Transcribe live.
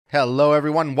Hello,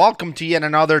 everyone. Welcome to yet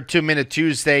another 2-Minute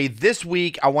Tuesday. This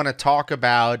week, I want to talk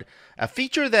about a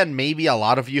feature that maybe a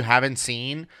lot of you haven't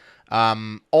seen.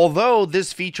 Although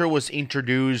this feature was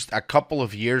introduced a couple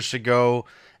of years ago,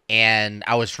 and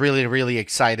I was really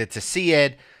excited to see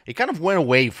it, it kind of went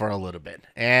away for a little bit.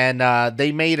 And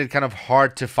they made it kind of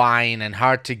hard to find and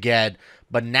hard to get.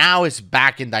 But now it's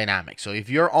back in Dynamics. So if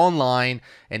you're online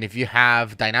and if you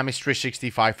have Dynamics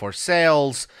 365 for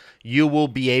sales, you will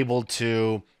be able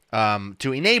to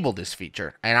enable this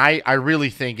feature. And I really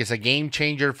think it's a game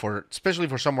changer for, especially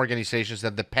for some organizations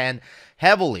that depend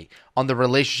heavily on the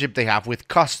relationship they have with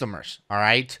customers. All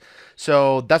right.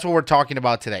 So that's what we're talking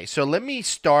about today. So let me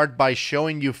start by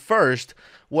showing you first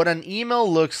what an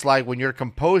email looks like when you're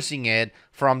composing it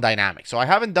from Dynamics. So I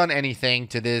haven't done anything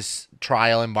to this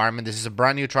trial environment. This is a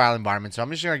brand new trial environment. So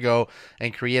I'm just going to go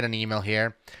and create an email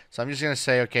here. So I'm just going to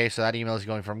say, okay, so that email is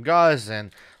going from Gus,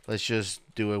 and let's just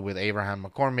do it with Abraham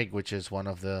McCormick, which is one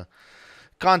of the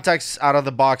contacts out of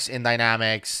the box in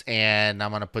Dynamics. And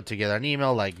I'm going to put together an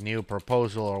email like new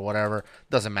proposal or whatever.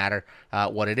 Doesn't matter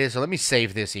what it is. So let me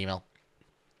save this email.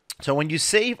 So when you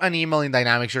save an email in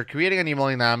Dynamics, you're creating an email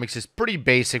in Dynamics. It's pretty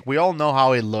basic. We all know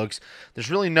how it looks.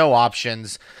 There's really no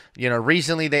options. You know,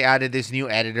 recently they added this new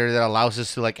editor that allows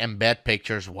us to like embed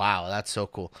pictures. Wow, that's so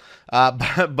cool.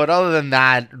 But other than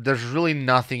that, there's really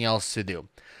nothing else to do.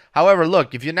 However,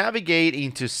 look, if you navigate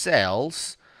into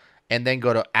Sales and then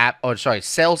go to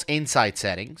Sales Insight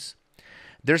Settings,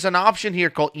 there's an option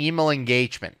here called Email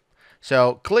Engagement.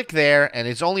 So click there, and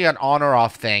it's only an on or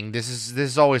off thing. This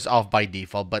is always off by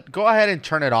default, but go ahead and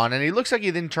turn it on. And it looks like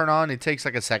you didn't turn on. It takes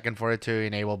like a second for it to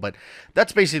enable, but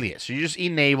that's basically it. So you just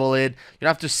enable it. You don't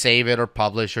have to save it or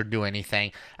publish or do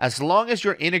anything. As long as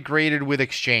you're integrated with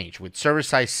Exchange, with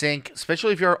server-side sync,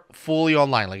 especially if you're fully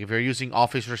online, like if you're using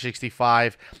Office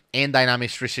 365 and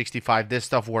Dynamics 365, this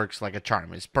stuff works like a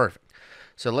charm. It's perfect.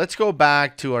 So let's go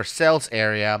back to our sales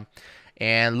area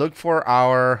and look for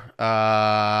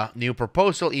our new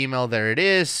proposal email. There it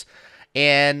is.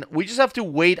 And we just have to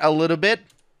wait a little bit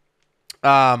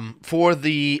for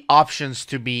the options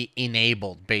to be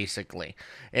enabled, basically.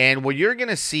 And what you're going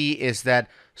to see is that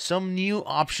some new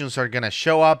options are going to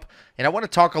show up. And I want to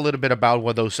talk a little bit about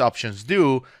what those options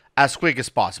do as quick as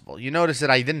possible. You notice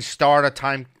that I didn't start a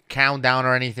time countdown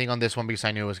or anything on this one because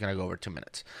I knew it was going to go over 2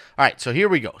 minutes. All right, so here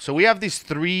we go. So we have these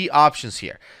three options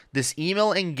here. This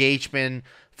email engagement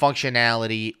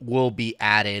functionality will be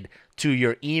added to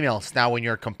your emails now when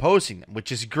you're composing them,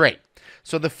 which is great.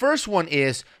 So the first one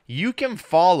is you can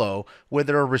follow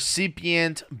whether a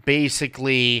recipient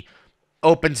basically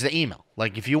opens the email.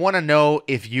 Like if you want to know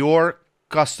if your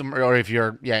customer, or if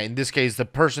you're, in this case, the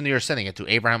person you're sending it to,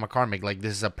 Abraham McCormick, like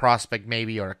this is a prospect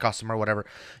maybe or a customer, whatever.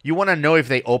 You want to know if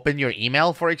they open your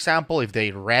email, for example, if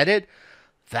they read it.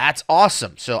 That's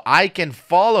awesome. So I can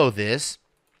follow this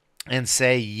and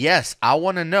say, yes, I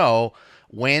want to know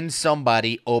when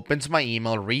somebody opens my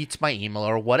email, reads my email,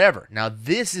 or whatever. Now,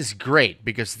 this is great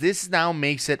because this now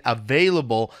makes it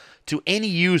available to any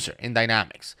user in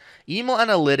Dynamics. Email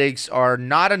analytics are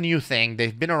not a new thing.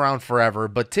 They've been around forever,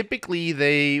 but typically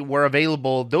they were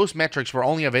available. Those metrics were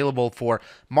only available for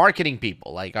marketing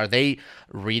people. Like, are they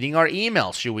reading our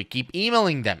emails? Should we keep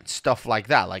emailing them? Stuff like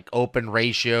that, like open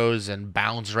ratios and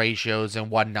bounce ratios and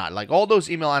whatnot. Like all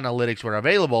those email analytics were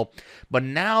available, but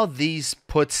now these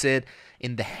puts it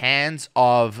in the hands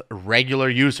of regular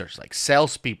users, like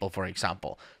salespeople, for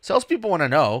example. Salespeople want to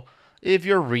know if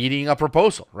you're reading a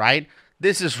proposal, right?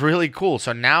 This is really cool.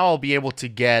 So now I'll be able to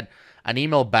get an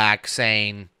email back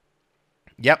saying,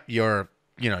 yep, your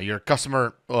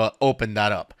customer opened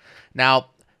that up. Now,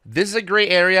 this is a gray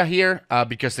area here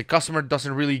because the customer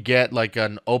doesn't really get like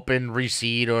an open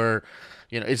receipt, or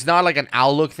it's not like an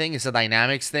Outlook thing. It's a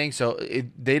Dynamics thing. So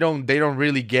they don't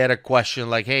really get a question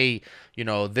like, hey,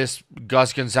 this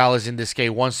Gus Gonzalez in this case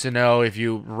wants to know if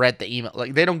you read the email.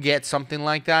 Like they don't get something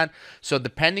like that. So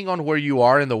depending on where you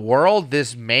are in the world,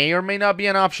 this may or may not be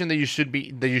an option that you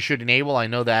should enable. I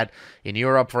know that in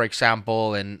Europe, for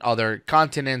example, and other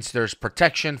continents, there's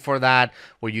protection for that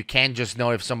where you can't just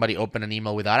know if somebody opened an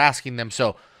email without asking them.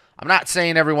 So I'm not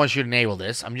saying everyone should enable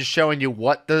this. I'm just showing you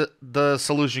what the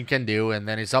solution can do, and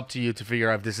then it's up to you to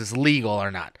figure out if this is legal or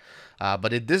not.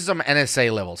 But this is some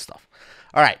NSA level stuff.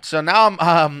 All right, so now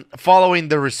I'm following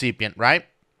the recipient, right?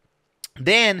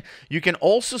 Then you can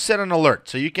also set an alert.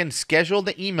 So you can schedule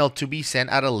the email to be sent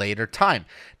at a later time.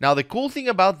 Now, the cool thing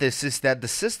about this is that the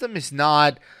system is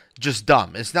not just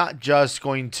dumb. It's not just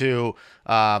going to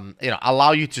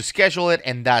allow you to schedule it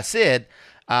and that's it.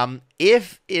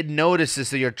 If it notices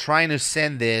that you're trying to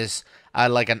send this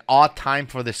like an odd time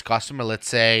for this customer. Let's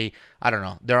say, I don't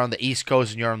know, they're on the East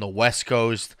Coast and you're on the West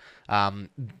Coast.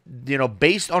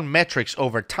 Based on metrics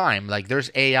over time, like there's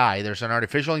AI, there's an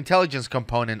artificial intelligence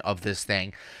component of this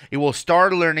thing. It will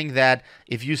start learning that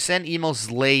if you send emails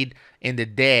late in the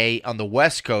day on the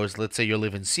West Coast, let's say you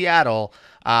live in Seattle,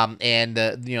 and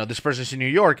this person's in New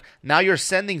York, now you're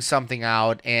sending something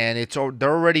out and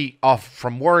they're already off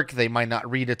from work. They might not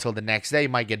read it till the next day,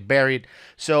 might get buried.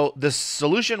 So the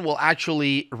solution will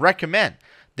actually recommend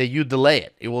that you delay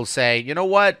it. It will say, you know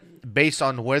what, based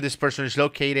on where this person is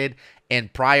located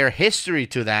and prior history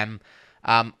to them,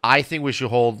 I think we should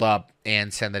hold up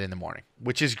and send it in the morning,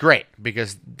 which is great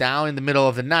because down in the middle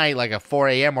of the night, like at 4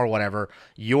 a.m. or whatever,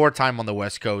 your time on the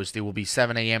West Coast, it will be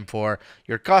 7 a.m. for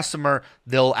your customer.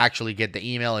 They'll actually get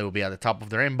the email. It will be at the top of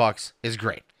their inbox. It's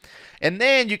great. And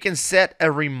then you can set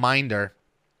a reminder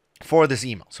for this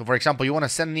email. So for example, you want to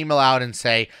send an email out and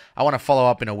say, I want to follow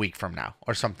up in a week from now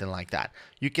or something like that.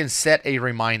 You can set a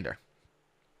reminder.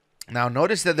 Now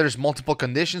notice that there's multiple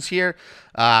conditions here.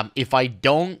 If I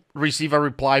don't receive a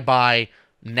reply by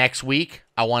next week,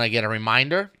 I want to get a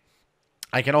reminder.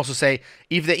 I can also say,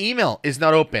 if the email is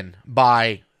not open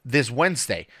by this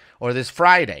Wednesday or this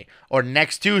Friday or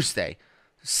next Tuesday,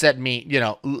 let me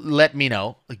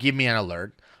know, give me an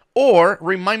alert. Or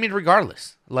remind me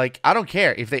regardless. Like, I don't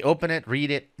care if they open it,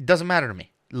 read it. It doesn't matter to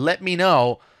me. Let me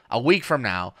know a week from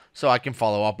now so I can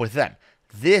follow up with them.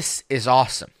 This is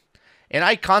awesome. And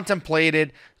I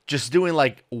contemplated just doing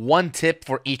like one tip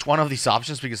for each one of these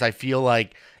options because I feel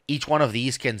like each one of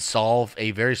these can solve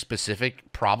a very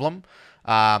specific problem.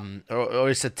 Or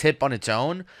it's a tip on its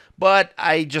own. But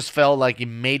I just felt like it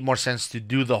made more sense to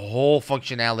do the whole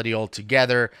functionality all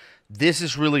together. This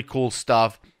is really cool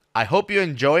stuff. I hope you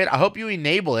enjoy it. I hope you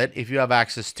enable it if you have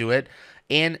access to it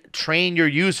and train your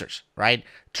users, right?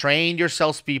 Train your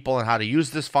salespeople on how to use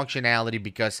this functionality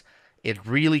because it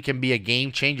really can be a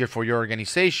game changer for your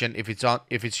organization if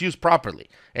it's used properly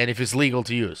and if it's legal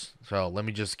to use. So let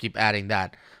me just keep adding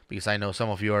that because I know some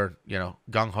of you are,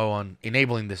 gung-ho on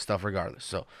enabling this stuff regardless.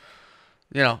 So,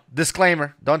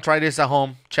 disclaimer, don't try this at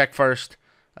home. Check first.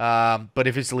 But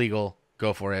if it's legal,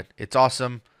 go for it. It's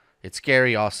awesome. It's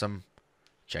scary awesome.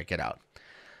 Check it out.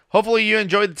 Hopefully you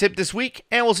enjoyed the tip this week,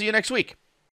 and we'll see you next week.